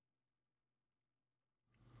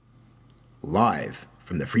Live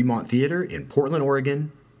from the Fremont Theater in Portland,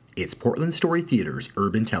 Oregon, it's Portland Story Theater's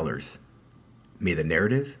Urban Tellers. May the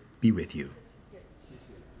narrative be with you.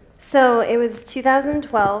 So it was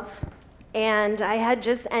 2012, and I had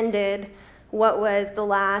just ended what was the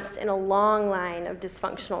last in a long line of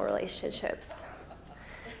dysfunctional relationships.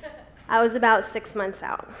 I was about 6 months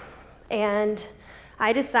out, and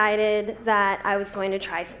I decided that I was going to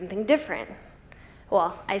try something different.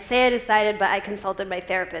 Well, I say I decided, but I consulted my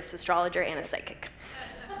therapist, astrologer, and a psychic.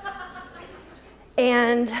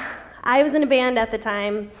 And I was in a band at the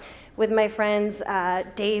time with my friends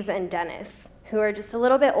Dave and Dennis, who are just a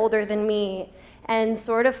little bit older than me and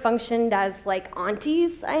sort of functioned as like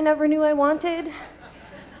aunties I never knew I wanted.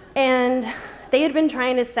 And they had been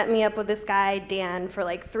trying to set me up with this guy, Dan, for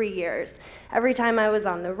like 3 years. Every time I was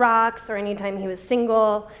on the rocks or anytime he was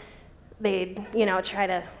single, they'd, try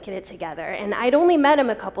to get it together. And I'd only met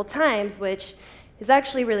him a couple times, which is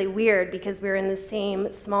actually really weird because we were in the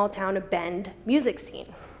same small town of Bend music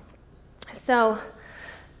scene. So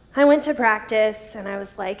I went to practice and I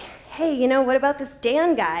was like, hey, what about this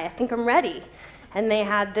Dan guy? I think I'm ready. And they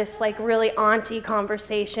had this like really aunty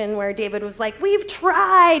conversation where David was like, we've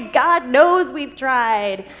tried, God knows we've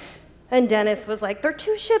tried. And Dennis was like, they're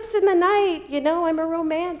two ships in the night, I'm a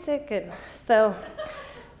romantic. And so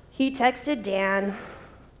he texted Dan,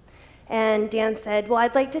 and Dan said, well,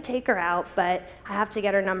 I'd like to take her out, but I have to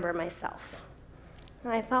get her number myself.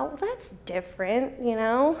 And I thought, well, that's different,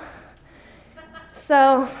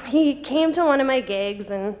 So he came to one of my gigs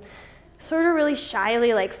and sort of really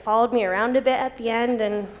shyly followed me around a bit at the end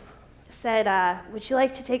and said, would you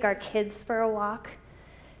like to take our kids for a walk?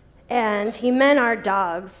 And he meant our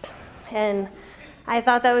dogs. And I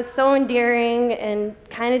thought that was so endearing and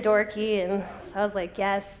kind of dorky, and so I was like,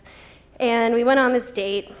 yes. And we went on this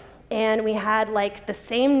date, and we had the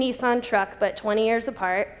same Nissan truck, but 20 years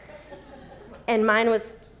apart. And mine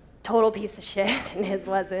was total piece of shit, and his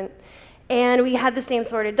wasn't. And we had the same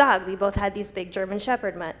sort of dog. We both had these big German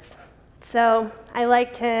Shepherd mutts. So I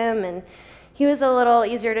liked him, and he was a little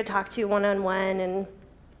easier to talk to one-on-one, and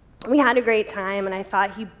we had a great time, and I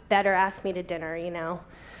thought he better ask me to dinner,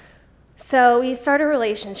 So we started a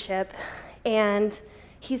relationship, and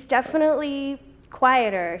he's definitely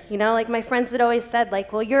quieter, my friends had always said,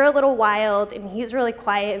 well, you're a little wild, and he's really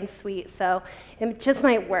quiet and sweet, so it just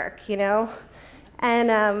might work,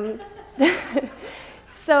 And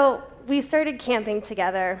so we started camping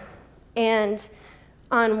together, and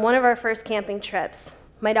on one of our first camping trips,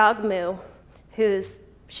 my dog Moo,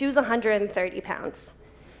 she was 130 pounds.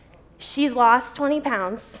 She's lost 20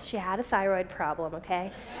 pounds. She had a thyroid problem,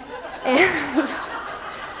 okay?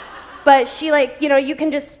 But she you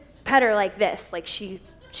can just pet her like this.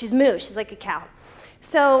 She's Moo, she's like a cow.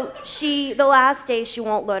 So the last day she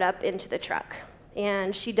won't load up into the truck.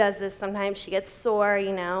 And she does this, sometimes she gets sore,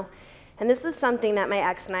 And this is something that my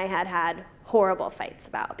ex and I had horrible fights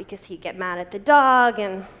about because he'd get mad at the dog.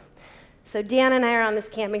 And so Dan and I are on this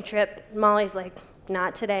camping trip. Molly's like,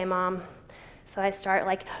 not today, Mom. So I start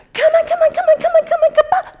come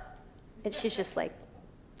on. And she's just like,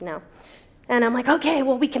 no. And I'm like, okay,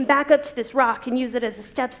 well, we can back up to this rock and use it as a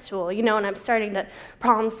step stool, and I'm starting to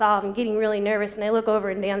problem solve and getting really nervous. And I look over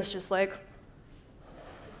and Dan's just like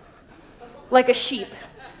a sheep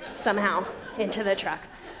somehow into the truck.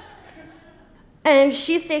 And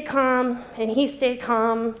she stayed calm, and he stayed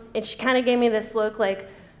calm, and she kind of gave me this look like,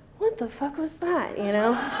 what the fuck was that,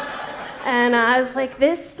 And I was like,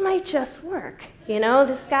 this might just work,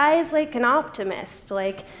 This guy is an optimist.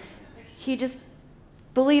 He just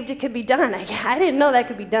believed it could be done. I didn't know that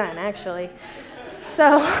could be done, actually.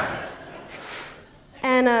 So,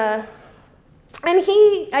 and I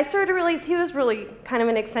started to realize he was really kind of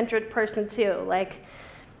an eccentric person, too.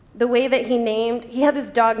 The way that he had this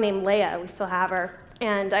dog named Leia, we still have her,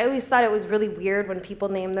 and I always thought it was really weird when people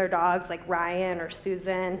named their dogs Ryan or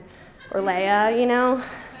Susan or Leia,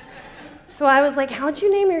 So I was like, how'd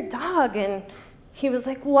you name your dog? And he was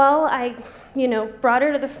like, well, I, brought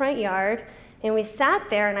her to the front yard, and we sat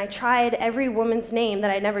there, and I tried every woman's name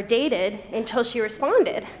that I never dated until she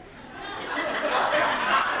responded.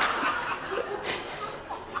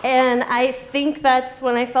 And I think that's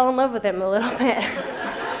when I fell in love with him a little bit.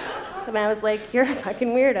 And I was like, you're a fucking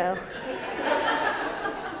weirdo.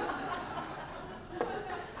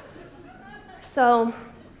 So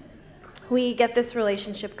we get this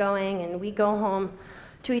relationship going, and we go home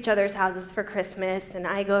to each other's houses for Christmas, and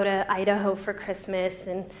I go to Idaho for Christmas,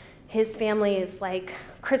 and his family is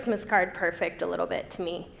Christmas card perfect a little bit to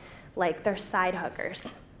me. They're side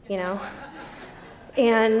huggers,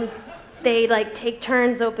 And they take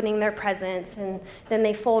turns opening their presents, and then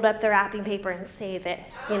they fold up their wrapping paper and save it,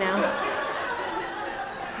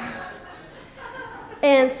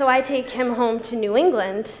 And so I take him home to New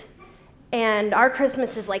England, and our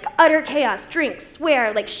Christmas is like utter chaos, drink,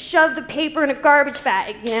 swear, like shove the paper in a garbage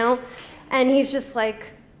bag, you know? And he's just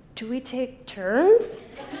like, do we take turns?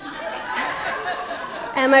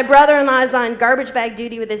 And my brother-in-law is on garbage bag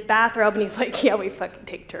duty with his bathrobe, and he's like, yeah, we fucking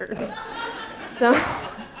take turns. So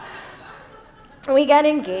we get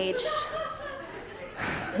engaged.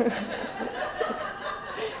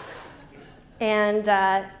 And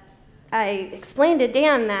I explained to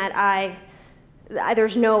Dan that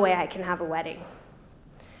there's no way I can have a wedding.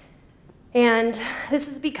 And this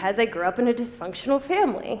is because I grew up in a dysfunctional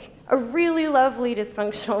family, a really lovely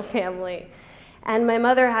dysfunctional family. And my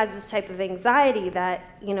mother has this type of anxiety that,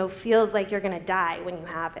 feels like you're gonna die when you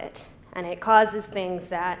have it. And it causes things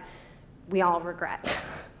that we all regret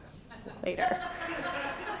later.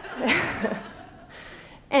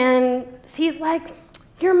 And he's like,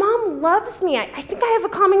 your mom loves me. I think I have a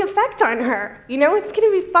calming effect on her. It's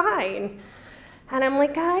gonna be fine. And I'm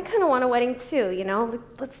like, God, I kind of want a wedding too,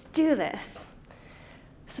 let's do this.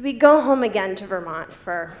 So we go home again to Vermont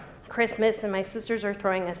for Christmas, and my sisters are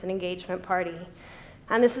throwing us an engagement party.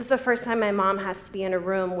 And this is the first time my mom has to be in a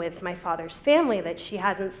room with my father's family that she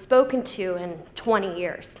hasn't spoken to in 20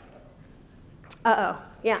 years. Uh-oh,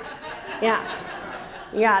 yeah,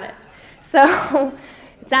 you got it. So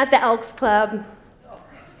it's at the Elks Club,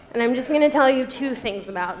 and I'm just gonna tell you 2 things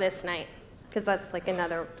about this night, because that's like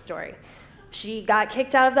another story. She got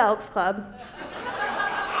kicked out of the Elks Club.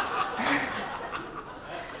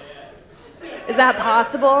 Is that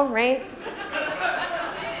possible, right?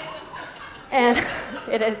 And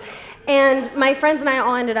it is. And my friends and I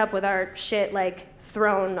all ended up with our shit like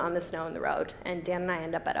thrown on the snow in the road, and Dan and I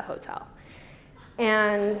end up at a hotel.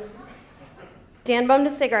 And Dan bummed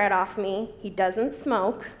a cigarette off me. He doesn't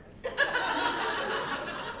smoke.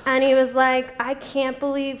 And he was like, I can't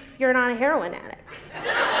believe you're not a heroin addict.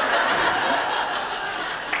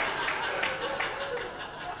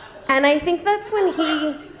 And I think that's when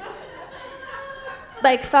he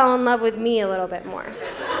fell in love with me a little bit more.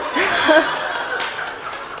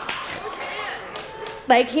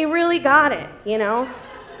 He really got it,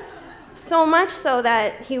 So much so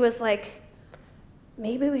that he was like,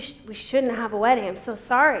 maybe we shouldn't have a wedding. I'm so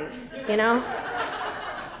sorry,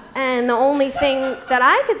 And the only thing that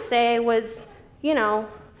I could say was,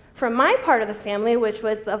 from my part of the family, which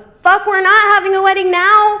was, the fuck, we're not having a wedding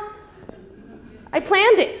now. I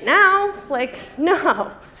planned it now.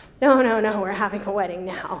 No, we're having a wedding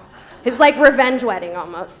now. It's like revenge wedding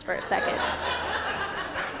almost for a second.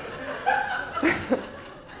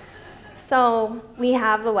 So we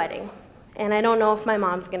have the wedding, and I don't know if my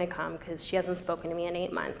mom's gonna come because she hasn't spoken to me in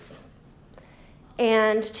 8 months.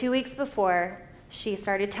 And 2 weeks before, she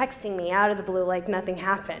started texting me out of the blue like nothing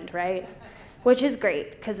happened, right? Which is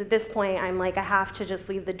great, because at this point, I'm like, I have to just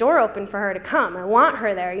leave the door open for her to come. I want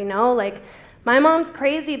her there, My mom's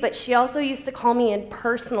crazy, but she also used to call me in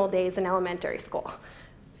personal days in elementary school.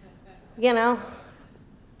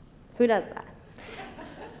 Who does that?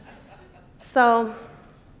 So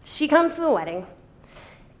she comes to the wedding,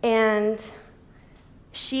 and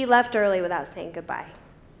she left early without saying goodbye.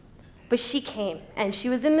 But she came, and she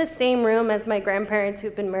was in the same room as my grandparents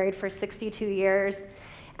who've been married for 62 years,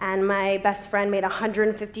 and my best friend made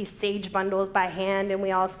 150 sage bundles by hand, and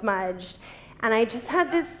we all smudged. And I just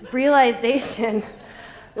had this realization,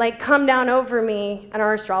 come down over me, and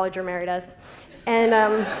our astrologer married us. And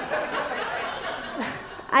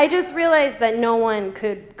I just realized that no one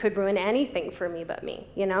could ruin anything for me but me,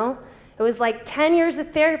 It was 10 years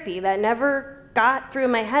of therapy that never got through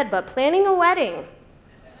my head, but planning a wedding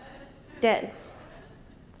did.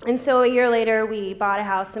 And so a year later, we bought a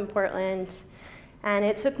house in Portland, and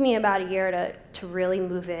it took me about a year to really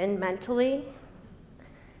move in mentally.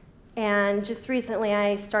 And just recently,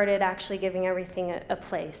 I started actually giving everything a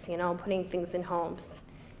place, putting things in homes.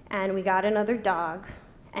 And we got another dog,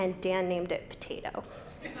 and Dan named it Potato.